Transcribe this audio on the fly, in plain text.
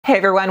Hey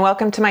everyone,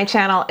 welcome to my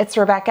channel. It's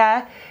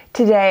Rebecca.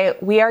 Today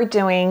we are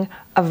doing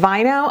a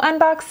Vino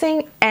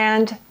unboxing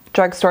and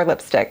drugstore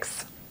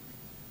lipsticks.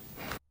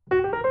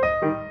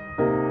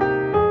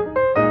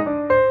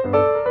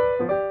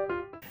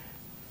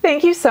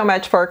 Thank you so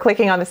much for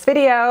clicking on this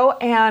video,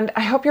 and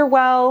I hope you're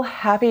well.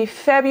 Happy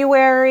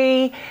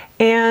February,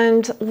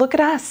 and look at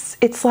us.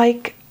 It's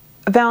like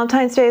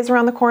Valentine's Day is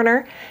around the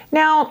corner.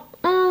 Now,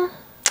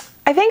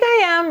 I think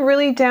I am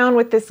really down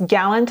with this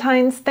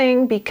Galentine's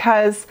thing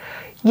because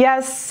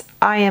yes,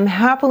 I am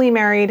happily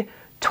married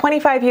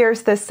 25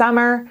 years this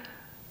summer,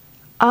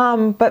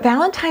 but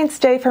Valentine's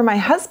Day for my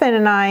husband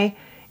and I,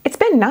 it's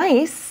been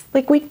nice.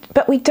 Like we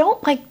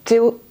don't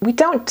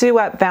do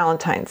up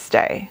Valentine's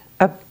Day.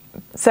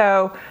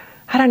 So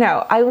I don't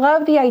know. I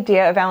love the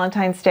idea of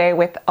Valentine's Day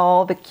with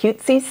all the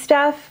cutesy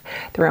stuff,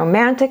 the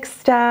romantic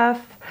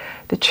stuff,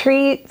 the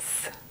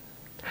treats.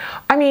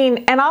 I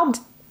mean, and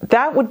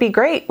that would be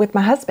great with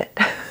my husband.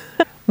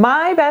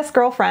 My best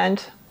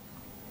girlfriend,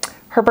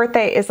 her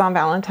birthday is on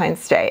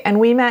Valentine's Day, and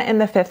we met in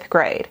the 5th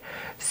grade.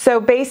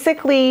 So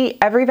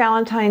basically every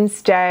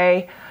Valentine's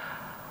Day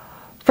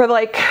for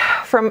like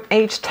from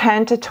age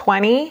 10 to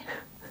 20,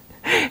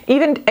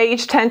 even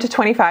age 10 to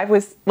 25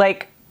 was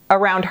like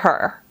around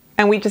her.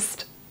 And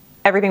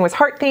everything was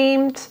heart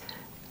themed.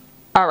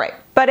 All right.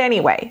 But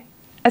anyway,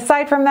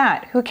 aside from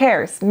that, who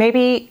cares?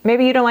 Maybe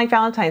you don't like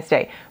Valentine's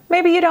Day.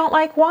 Maybe you don't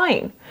like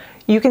wine.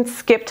 You can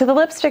skip to the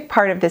lipstick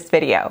part of this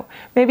video.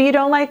 Maybe you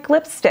don't like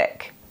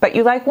lipstick, but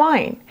you like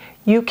wine.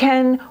 You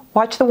can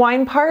watch the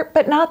wine part,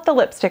 but not the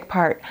lipstick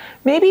part.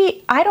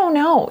 Maybe, I don't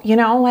know,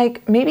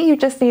 like maybe you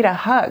just need a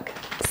hug.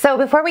 So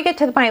before we get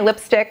to my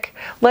lipstick,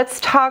 let's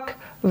talk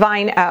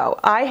Vino.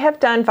 I have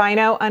done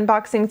Vino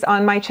unboxings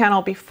on my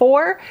channel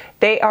before.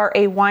 They are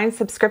a wine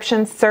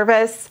subscription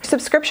service.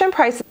 Subscription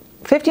price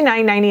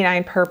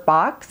 $59.99 per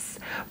box,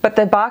 but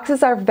the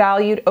boxes are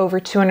valued over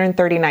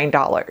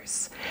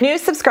 $239. New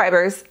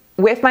subscribers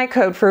with my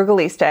code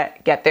Frugalista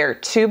get their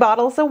 2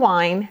 bottles of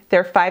wine,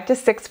 their 5 to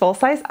 6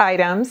 full-size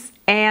items,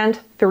 and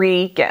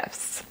 3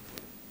 gifts.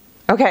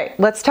 Okay,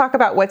 let's talk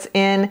about what's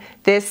in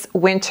this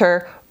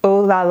winter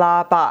Ooh La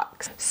La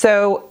box.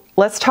 So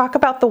let's talk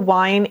about the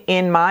wine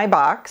in my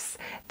box.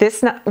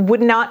 This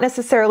would not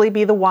necessarily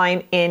be the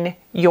wine in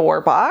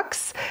your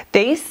box.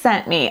 They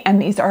sent me,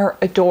 and these are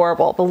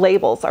adorable. The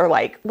labels are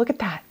like, look at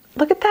that.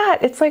 Look at that.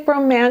 It's like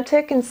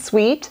romantic and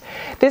sweet.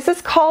 This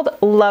is called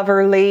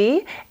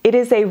Loverly. It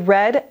is a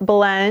red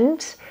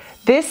blend.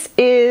 This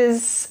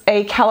is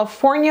a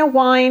California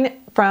wine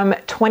from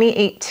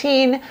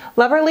 2018.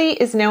 Loverly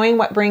is knowing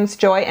what brings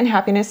joy and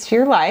happiness to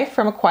your life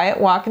from a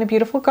quiet walk in a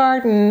beautiful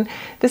garden.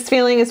 This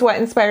feeling is what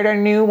inspired our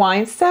new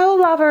wine,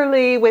 so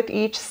loverly with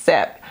each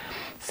sip.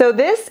 So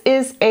this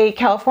is a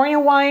California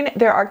wine.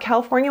 There are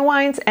California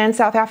wines and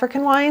South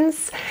African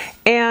wines.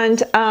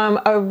 And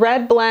a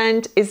red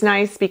blend is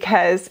nice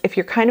because if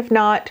you're kind of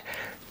not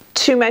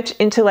too much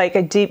into like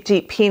a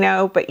deep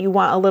Pinot, but you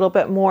want a little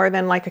bit more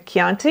than like a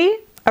Chianti,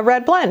 a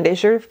red blend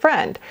is your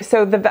friend.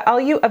 So the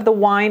value of the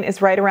wine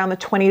is right around the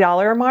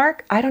 $20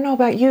 mark. I don't know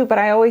about you, but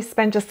I always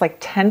spend just like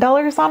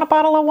 $10 on a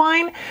bottle of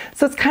wine.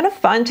 So it's kind of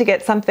fun to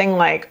get something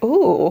like,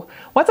 ooh,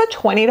 what's a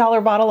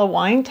 $20 bottle of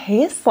wine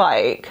taste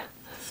like?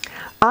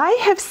 I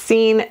have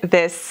seen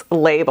this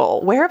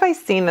label. Where have I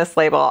seen this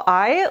label?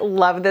 I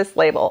love this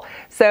label.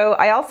 So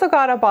I also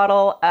got a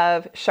bottle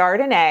of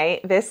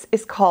Chardonnay. This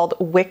is called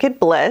Wicked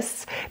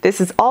Bliss.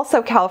 This is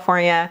also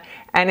California,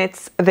 and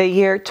it's the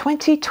year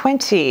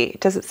 2020.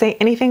 Does it say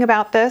anything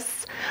about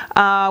this?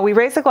 We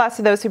raise a glass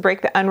to those who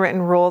break the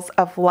unwritten rules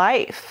of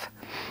life.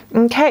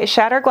 Okay,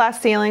 shatter glass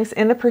ceilings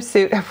in the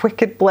pursuit of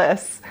wicked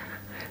bliss.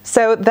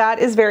 So that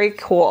is very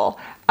cool.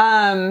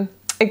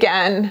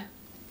 Again,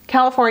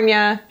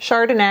 California,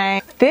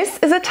 Chardonnay. This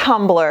is a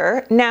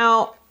tumbler.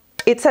 Now,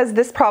 it says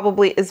this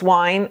probably is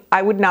wine.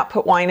 I would not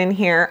put wine in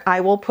here.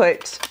 I will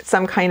put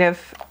some kind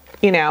of,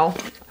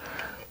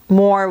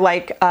 more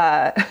like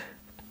a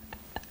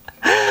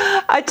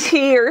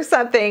tea or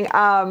something.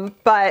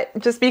 But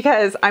just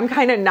because I'm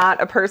kind of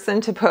not a person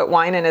to put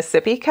wine in a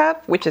sippy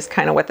cup, which is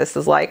kind of what this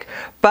is like.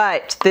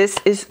 But this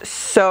is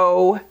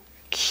so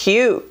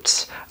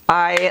cute.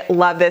 I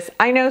love this.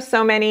 I know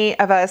so many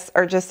of us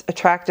are just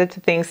attracted to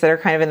things that are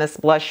kind of in this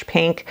blush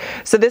pink.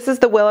 So this is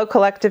the Willow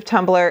Collective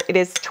tumbler. It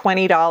is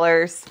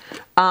 $20.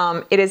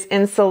 It is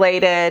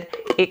insulated.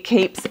 It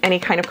keeps any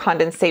kind of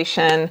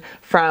condensation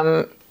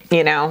from,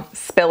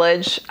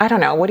 spillage. I don't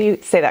know. What do you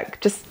say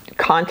that? Just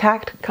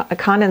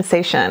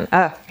condensation.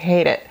 Ugh, I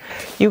hate it.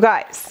 You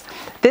guys,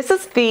 this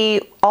is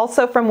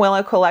also from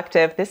Willow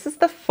Collective. This is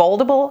the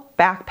foldable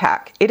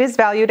backpack. It is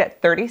valued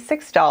at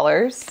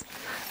 $36.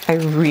 I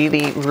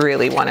really,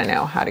 really want to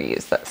know how to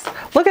use this.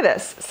 Look at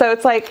this. So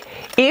it's like,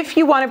 if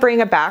you want to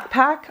bring a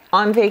backpack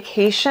on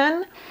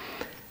vacation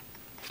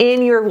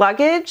in your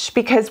luggage,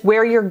 because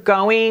where you're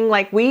going,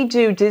 like we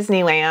do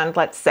Disneyland,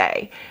 let's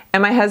say,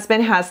 and my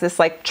husband has this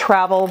like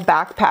travel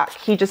backpack.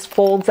 He just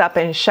folds up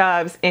and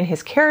shoves in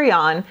his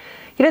carry-on.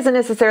 He doesn't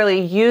necessarily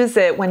use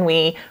it when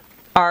we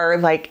are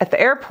like at the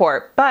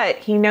airport, but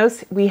he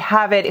knows we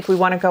have it if we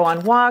want to go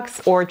on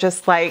walks or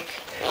just like,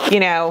 you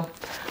know,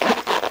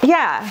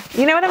 yeah,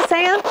 you know what I'm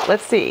saying?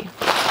 Let's see.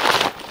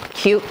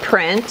 Cute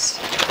print.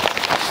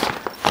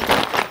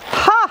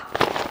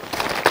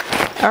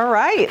 Ha! All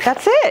right,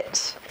 that's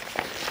it.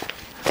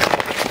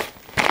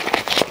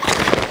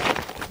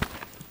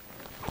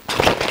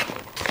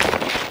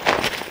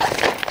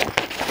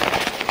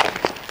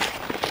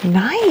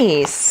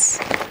 Nice.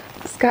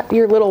 It's got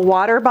your little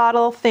water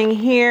bottle thing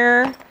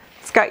here.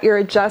 It's got your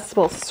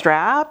adjustable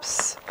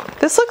straps.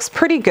 This looks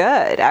pretty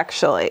good,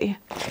 actually.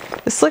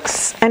 This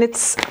looks, and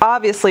it's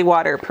obviously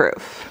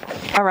waterproof.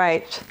 All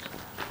right,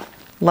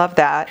 love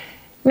that.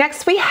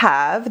 Next we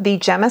have the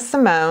Gemma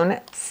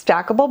Simone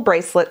stackable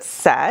bracelet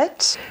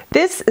set.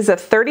 This is a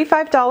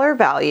 $35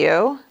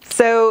 value.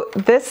 So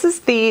this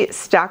is the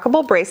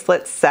stackable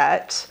bracelet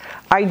set.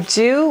 I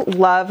do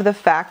love the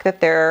fact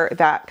that they're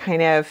that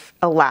kind of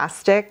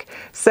elastic.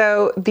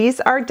 So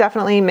these are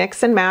definitely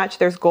mix and match.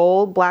 There's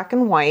gold, black,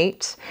 and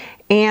white,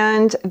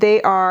 and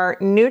they are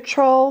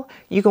neutral.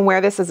 You can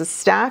wear this as a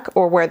stack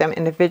or wear them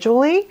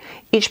individually.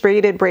 Each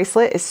braided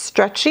bracelet is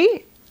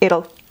stretchy.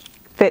 It'll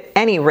fit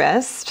any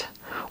wrist.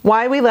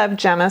 Why we love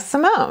Gemma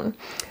Simone.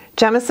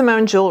 Gemma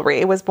Simone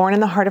Jewelry was born in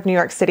the heart of New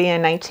York City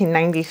in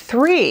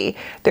 1993.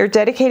 They're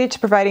dedicated to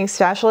providing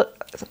stylish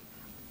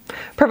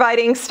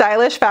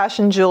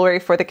fashion jewelry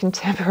for the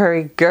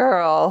contemporary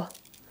girl.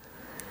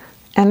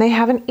 And they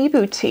have an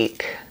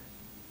e-boutique.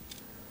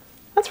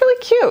 That's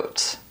really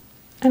cute.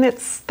 And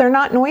they're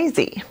not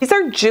noisy. These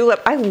are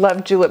julep. I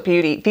love Julep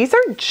Beauty. These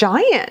are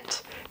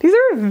giant. These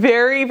are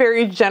very,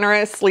 very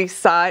generously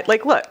sized.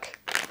 Like, look.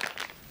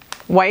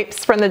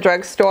 Wipes from the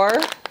drugstore.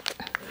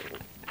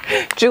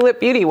 Julep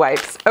Beauty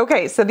wipes.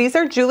 Okay, so these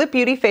are Julep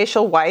Beauty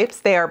facial wipes.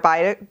 They are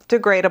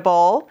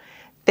biodegradable.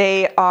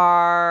 They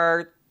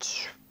are,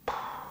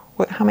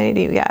 how many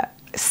do you get?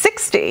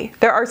 60.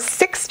 There are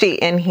 60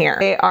 in here.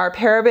 They are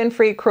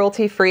paraben-free,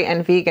 cruelty-free,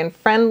 and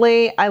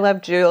vegan-friendly. I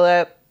love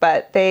Julep,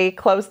 but they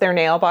closed their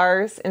nail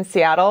bars in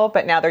Seattle,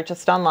 but now they're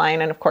just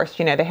online, and of course,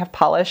 you know, they have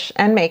polish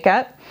and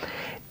makeup.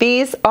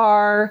 These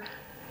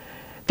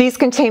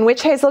contain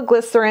witch hazel,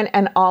 glycerin,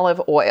 and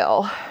olive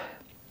oil.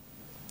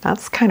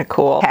 That's kind of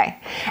cool. Okay,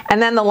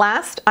 and then the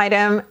last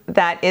item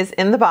that is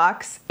in the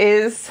box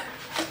is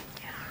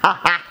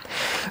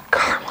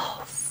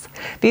caramels.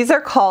 These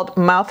are called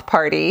Mouth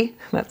Party.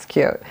 That's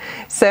cute.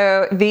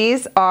 So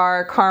these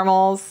are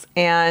caramels,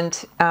 and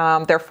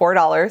they're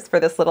 $4 for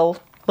this little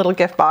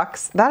gift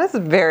box. That is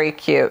very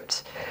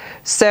cute.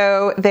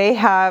 So they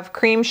have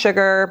cream,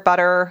 sugar,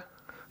 butter,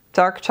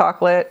 dark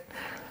chocolate.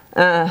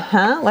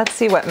 Let's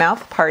see what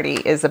Mouth Party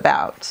is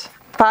about.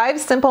 5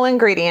 simple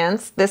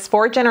ingredients. This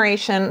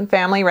 4-generation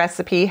family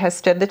recipe has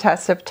stood the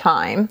test of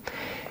time.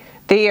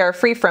 They are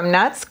free from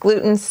nuts,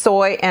 gluten,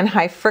 soy, and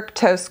high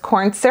fructose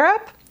corn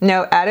syrup.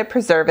 No added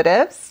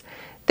preservatives.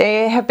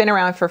 They have been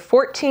around for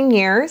 14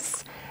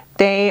 years.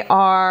 They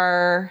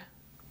are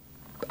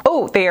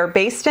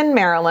based in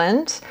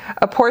Maryland.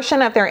 A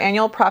portion of their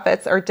annual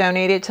profits are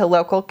donated to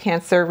local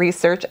cancer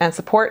research and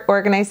support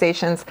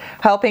organizations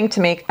helping to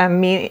make a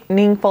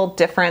meaningful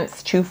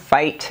difference to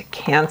fight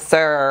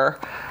cancer.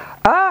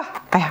 I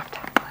have to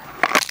have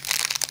one.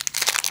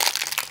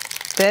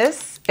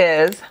 This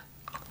is,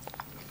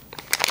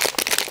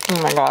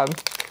 oh my God,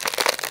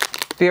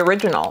 the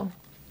original.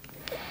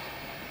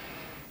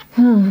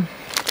 You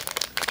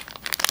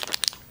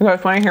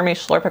guys want to hear me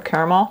slurp a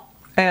caramel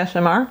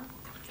ASMR?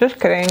 Just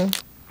kidding.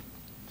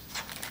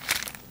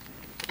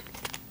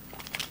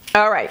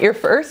 All right, your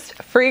first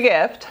free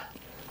gift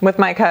with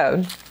my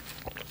code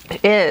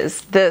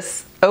is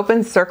this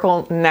open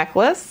circle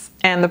necklace,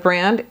 and the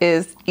brand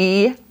is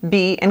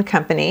EB &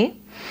 Company.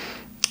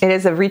 It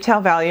is a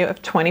retail value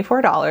of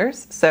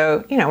 $24.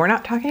 So, you know, we're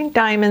not talking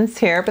diamonds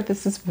here, but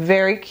this is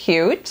very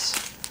cute.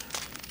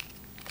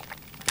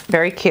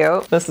 Very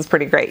cute. This is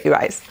pretty great, you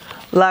guys.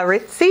 La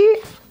Rizzi,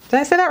 did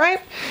I say that right?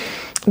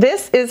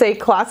 This is a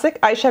classic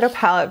eyeshadow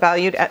palette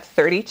valued at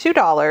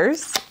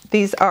 $32.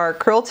 These are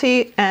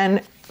cruelty-free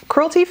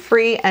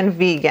and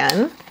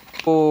vegan.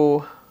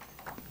 Ooh.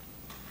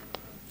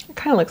 It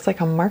kind of looks like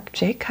a Marc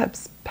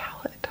Jacobs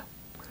palette.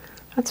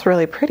 That's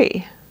really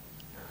pretty.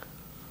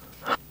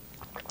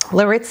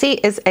 La Rizzi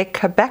is a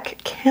Quebec,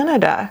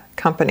 Canada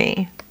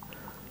company.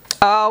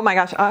 Oh my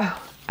gosh. Oh,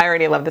 I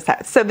already love this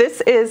hat. So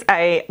this is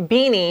a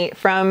beanie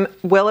from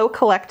Willow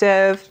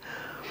Collective,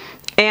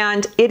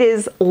 and it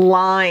is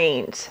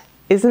lined.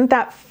 Isn't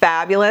that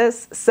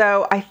fabulous?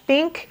 So I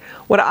think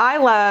what I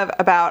love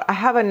about, I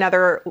have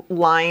another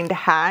lined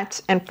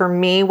hat, and for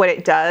me what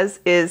it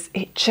does is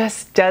it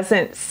just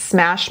doesn't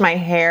smash my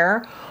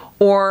hair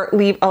or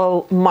leave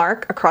a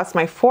mark across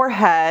my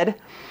forehead,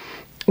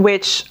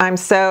 which I'm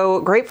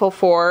so grateful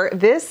for.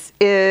 This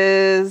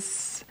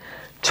is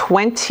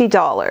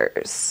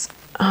 $20.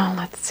 Oh,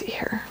 let's see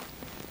here.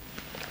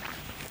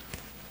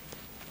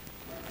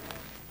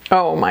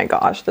 Oh my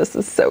gosh, this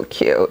is so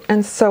cute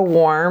and so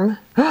warm.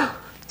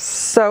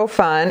 So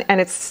fun,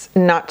 and it's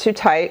not too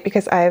tight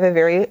because I have a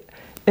very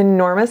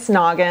enormous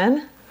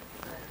noggin.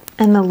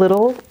 And the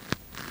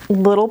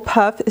little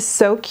puff is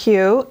so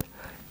cute.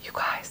 You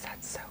guys,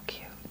 that's so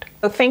cute.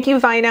 So thank you,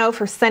 Vino,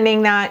 for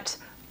sending that.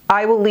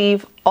 I will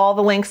leave all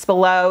the links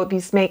below.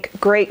 These make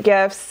great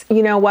gifts.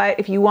 You know what?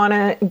 If you want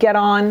to get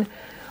on,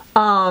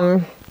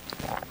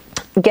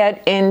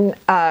 get in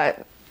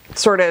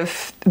sort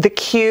of the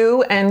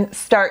queue and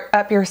start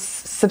up your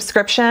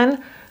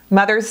subscription,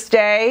 Mother's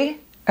Day,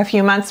 a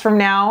few months from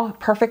now,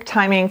 perfect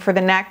timing for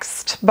the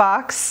next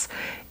box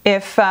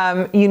if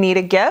you need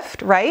a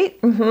gift, right?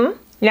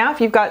 Yeah,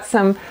 if you've got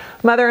some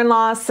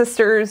mother-in-laws,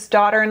 sisters,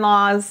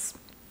 daughter-in-laws.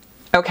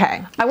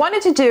 Okay, I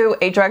wanted to do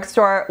a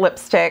drugstore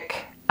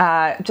lipstick,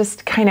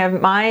 just kind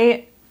of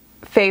my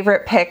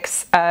favorite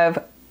picks of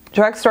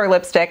drugstore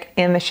lipstick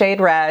in the shade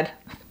red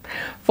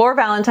for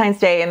Valentine's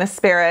Day in the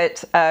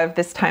spirit of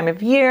this time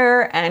of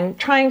year and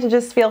trying to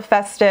just feel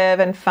festive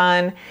and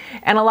fun.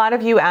 And a lot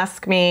of you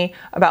ask me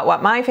about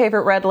what my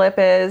favorite red lip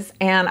is.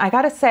 And I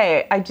gotta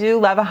say, I do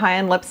love a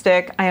high-end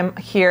lipstick. I am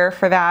here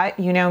for that.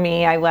 You know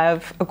me, I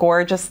love a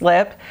gorgeous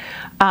lip.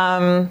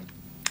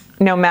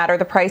 No matter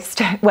the price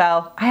tag.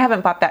 Well, I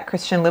haven't bought that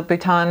Christian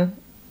Louboutin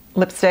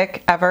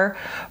lipstick ever,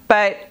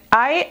 but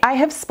I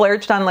have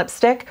splurged on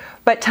lipstick,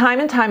 but time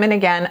and time and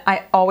again,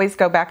 I always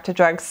go back to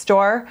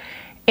drugstore.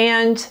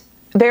 And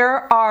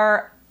there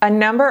are a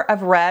number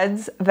of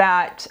reds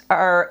that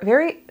are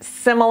very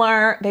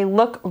similar. They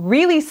look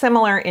really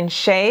similar in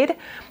shade,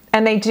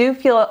 and they do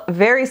feel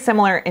very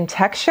similar in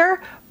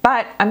texture,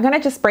 but I'm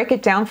gonna just break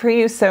it down for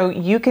you so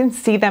you can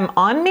see them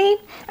on me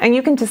and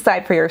you can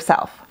decide for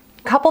yourself.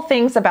 A couple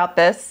things about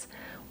this.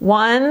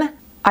 One,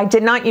 I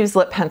did not use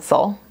lip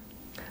pencil.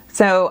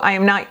 So I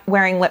am not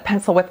wearing lip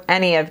pencil with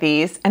any of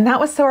these. And that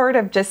was sort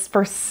of just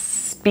for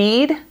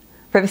speed,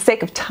 for the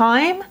sake of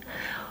time.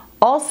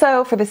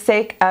 Also, for the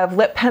sake of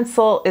lip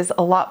pencil is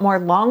a lot more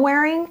long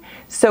wearing.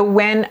 So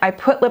when I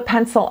put lip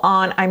pencil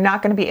on, I'm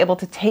not going to be able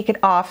to take it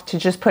off to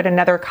just put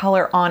another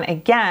color on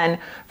again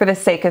for the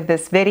sake of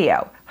this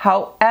video.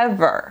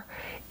 However,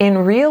 in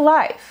real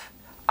life,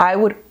 I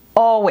would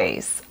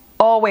always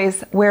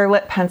wear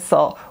lip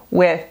pencil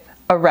with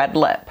a red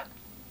lip.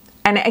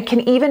 And it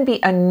can even be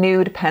a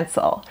nude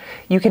pencil.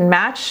 You can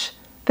match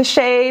the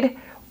shade,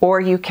 or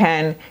you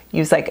can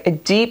use like a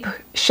deep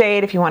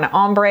shade if you want to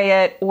ombre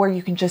it, or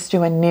you can just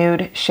do a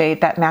nude shade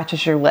that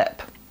matches your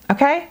lip,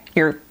 okay?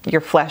 Your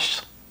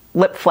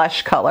lip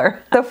flesh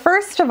color. So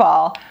first of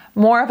all,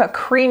 more of a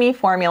creamy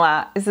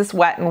formula is this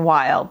Wet n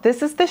Wild.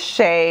 This is the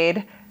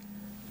shade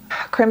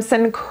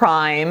Crimson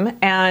Crime,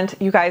 and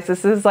you guys,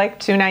 this is like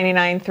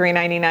 $2.99,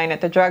 $3.99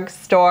 at the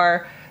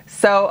drugstore.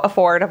 So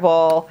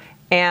affordable.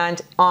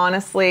 And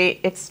honestly,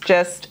 it's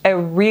just a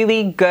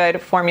really good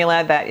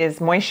formula that is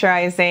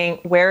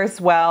moisturizing,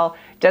 wears well,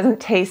 doesn't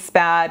taste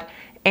bad,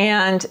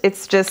 and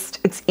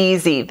it's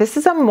easy. This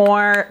is a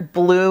more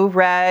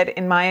blue-red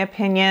in my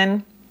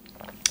opinion,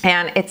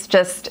 and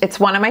it's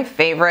one of my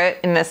favorite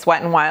in this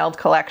Wet n Wild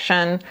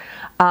collection,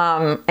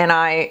 and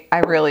I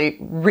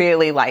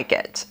really like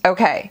it.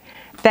 Okay,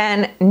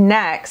 then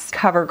next,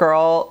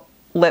 CoverGirl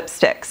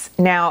lipsticks.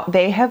 Now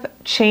they have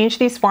changed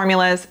these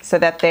formulas so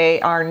that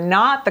they are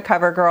not the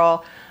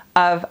CoverGirl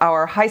of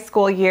our high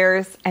school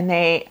years, and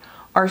they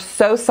are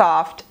so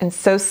soft and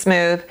so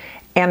smooth,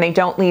 and they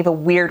don't leave a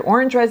weird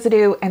orange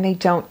residue, and they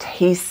don't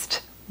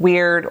taste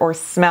weird or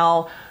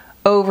smell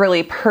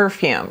overly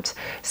perfumed.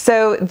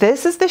 So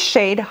this is the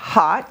shade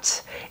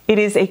Hot. It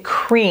is a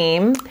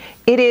cream.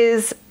 It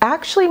is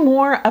actually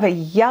more of a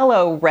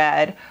yellow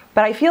red,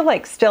 but I feel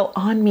like still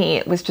on me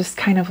it was just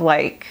kind of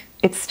like,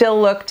 it still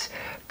looked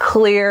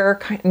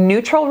clear,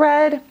 neutral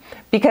red,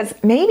 because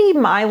maybe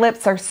my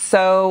lips are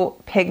so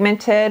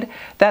pigmented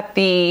that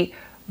the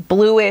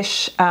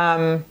bluish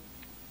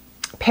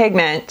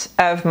pigment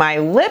of my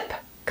lip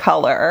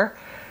color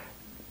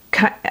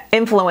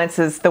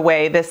influences the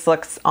way this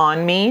looks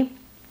on me.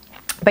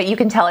 But you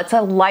can tell it's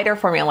a lighter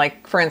formula,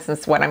 like for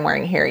instance what I'm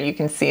wearing here, you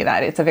can see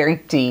that it's a very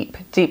deep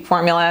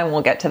formula, and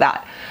we'll get to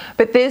that.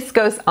 But this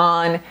goes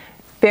on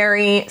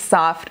very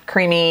soft,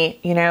 creamy,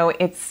 you know,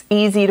 it's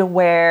easy to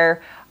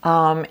wear,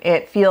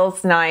 it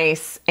feels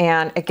nice,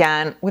 and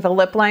again, with a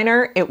lip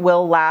liner, it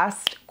will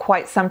last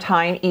quite some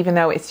time, even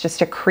though it's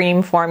just a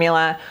cream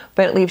formula,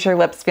 but it leaves your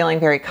lips feeling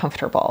very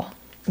comfortable.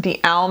 The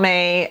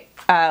Almay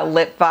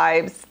Lip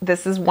Vibes,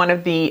 this is one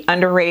of the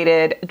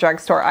underrated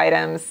drugstore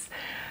items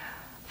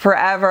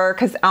forever,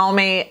 because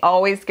Almay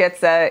always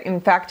gets in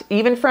fact,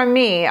 even from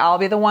me, I'll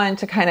be the one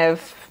to kind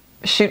of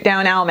shoot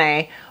down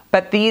Almay.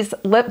 But these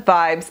lip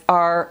vibes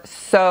are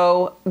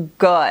so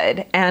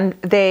good, and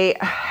they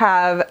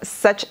have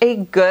such a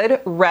good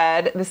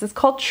red. This is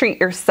called Treat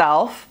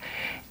Yourself,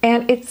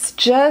 and it's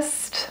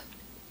just,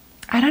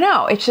 I don't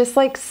know, it's just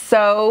like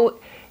so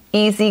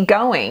easy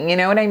going, you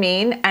know what I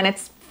mean? And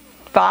it's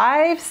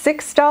 $5,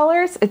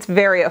 $6. It's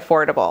very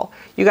affordable.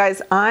 You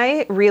guys,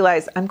 I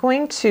realize I'm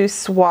going to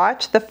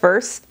swatch the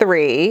first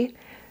three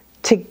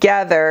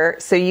together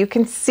so you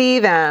can see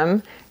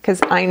them,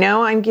 because I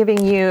know I'm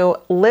giving you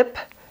lip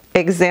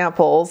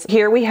examples.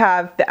 Here we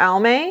have the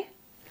Almay,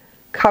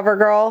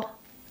 CoverGirl,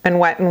 and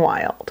Wet n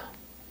Wild.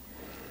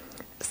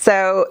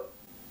 So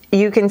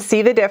you can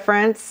see the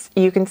difference.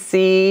 You can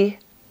see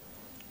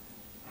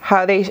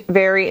how they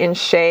vary in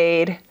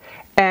shade.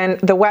 And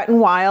the Wet n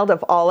Wild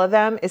of all of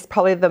them is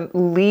probably the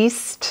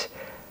least,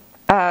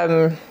 I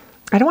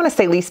don't want to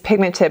say least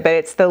pigmented, but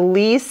it's the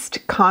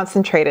least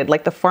concentrated.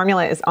 Like the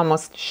formula is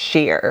almost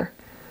sheer.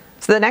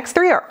 So the next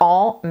three are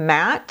all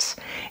matte,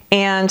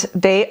 and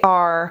they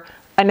are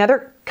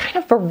another kind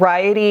of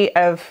variety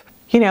of,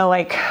 you know,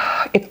 like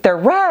if they're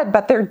red,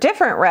 but they're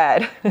different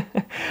red.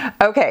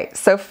 Okay,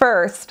 so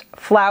first,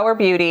 Flower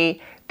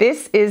Beauty.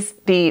 This is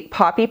the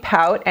Poppy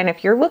Pout, and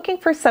if you're looking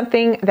for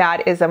something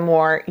that is a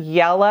more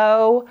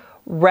yellow,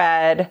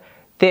 red,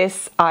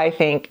 this I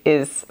think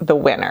is the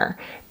winner.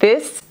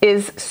 This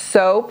is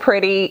so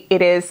pretty.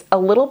 It is a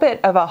little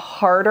bit of a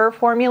harder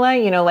formula,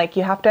 you know, like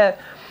you have to,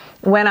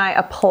 when I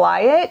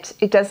apply it,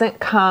 it doesn't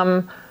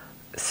come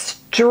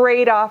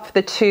straight off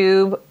the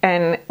tube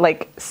and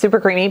like super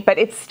creamy, but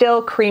it's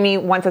still creamy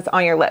once it's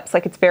on your lips.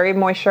 Like it's very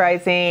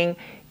moisturizing,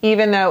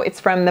 even though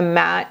it's from the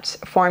matte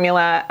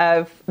formula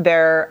of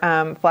their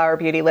Flower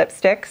Beauty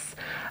lipsticks,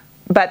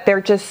 but they're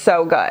just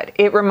so good.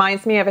 It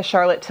reminds me of a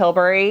Charlotte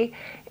Tilbury,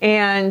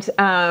 and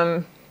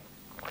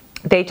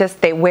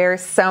they wear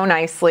so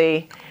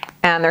nicely,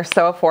 and they're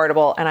so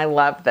affordable, and I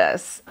love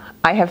this.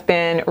 I have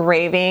been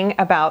raving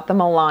about the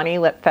Milani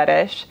Lip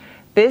Fetish.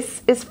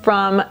 This is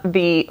from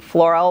the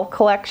Flora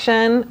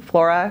collection.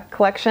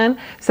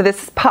 So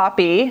this is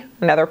Poppy,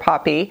 another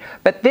Poppy,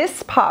 but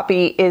this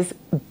Poppy is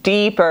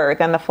deeper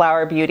than the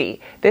Flower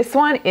Beauty. This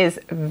one is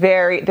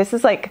this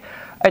is like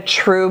a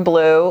true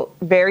blue,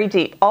 very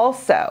deep.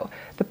 Also,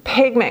 the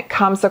pigment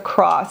comes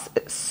across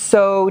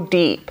so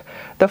deep.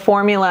 The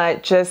formula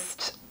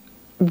just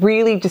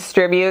really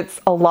distributes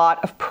a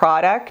lot of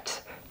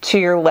product to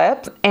your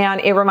lips,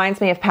 and it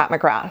reminds me of Pat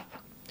McGrath.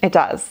 It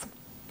does.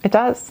 It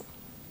does.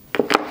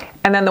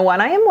 And then the one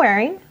I am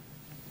wearing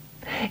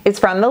is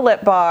from the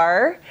Lip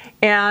Bar,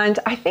 and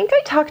I think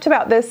I talked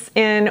about this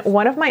in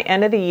one of my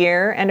end of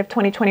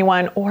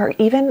 2021, or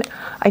even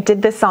I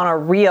did this on a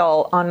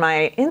reel on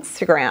my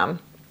Instagram,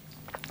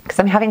 because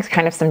I'm having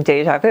kind of some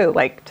deja vu.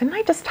 Like, didn't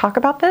I just talk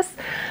about this?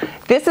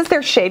 This is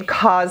their shade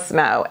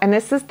Cosmo, and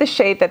this is the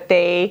shade that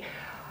they,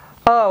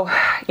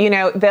 you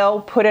know,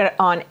 they'll put it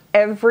on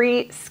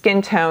every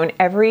skin tone,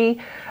 every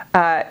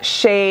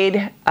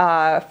shade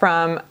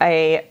from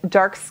a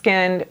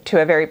dark-skinned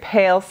to a very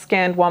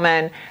pale-skinned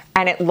woman,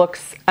 and it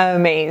looks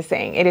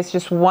amazing. It is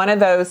just one of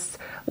those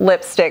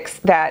lipsticks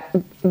that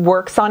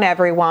works on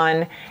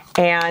everyone,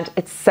 and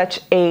it's such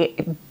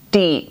a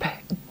deep,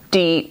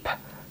 deep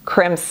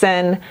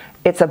crimson.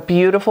 It's a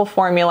beautiful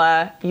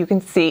formula. You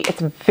can see it's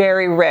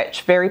very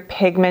rich, very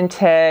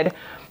pigmented,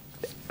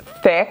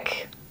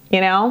 thick,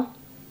 you know,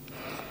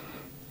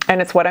 and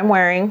it's what I'm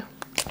wearing.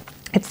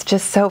 It's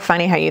just so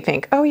funny how you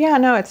think, oh yeah,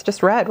 no, it's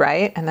just red,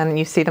 right? And then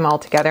you see them all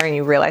together and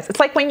you realize, it's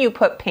like when you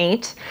put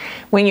paint,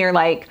 when you're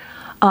like,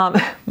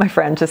 my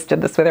friend just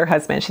did this with her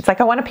husband. She's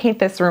like, I want to paint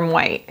this room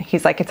white.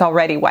 He's like, it's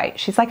already white.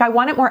 She's like, I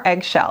want it more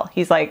eggshell.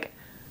 He's like,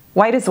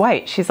 white is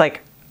white. She's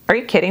like, are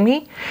you kidding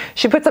me?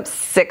 She puts up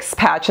 6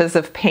 patches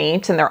of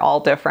paint and they're all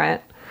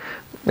different.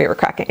 We were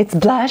cracking. It's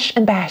blush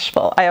and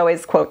bashful. I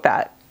always quote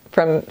that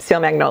from Seal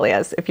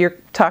Magnolias. If you're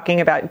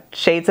talking about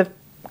shades of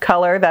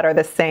color that are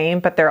the same,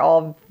 but they're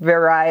all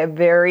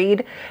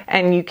varied,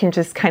 and you can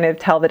just kind of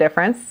tell the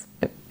difference.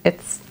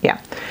 It's,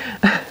 yeah.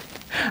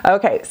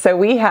 Okay, so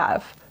we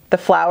have the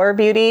Flower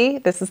Beauty.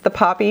 This is the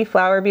Poppy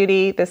Flower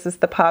Beauty. This is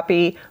the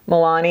Poppy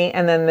Milani,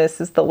 and then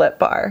this is the Lip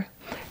Bar.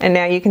 And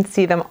now you can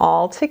see them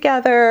all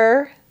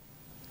together.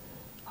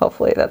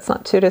 Hopefully that's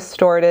not too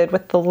distorted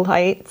with the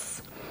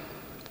lights.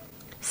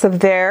 So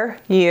there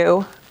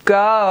you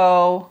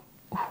go.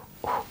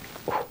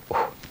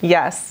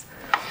 Yes.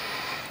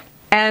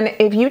 And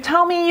if you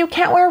tell me you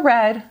can't wear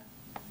red,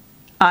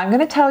 I'm going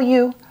to tell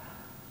you,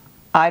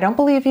 I don't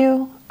believe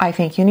you. I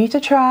think you need to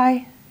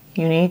try.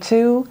 You need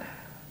to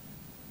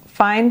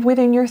find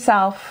within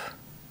yourself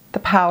the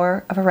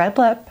power of a red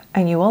lip,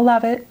 and you will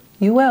love it.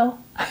 You will.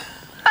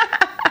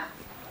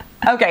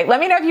 Okay, let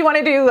me know if you want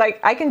to do, like,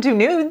 I can do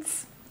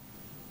nudes.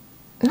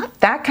 Not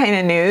that kind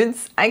of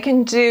nudes. I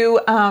can do,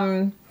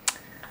 I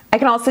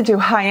can also do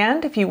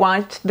high-end if you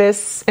want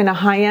this in a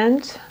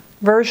high-end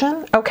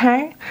version,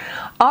 okay?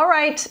 All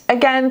right,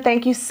 again,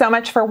 thank you so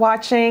much for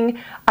watching.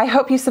 I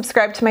hope you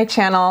subscribe to my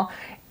channel,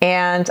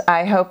 and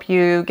I hope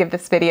you give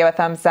this video a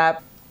thumbs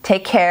up.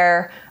 Take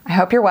care. I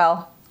hope you're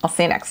well. I'll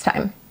see you next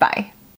time. Bye.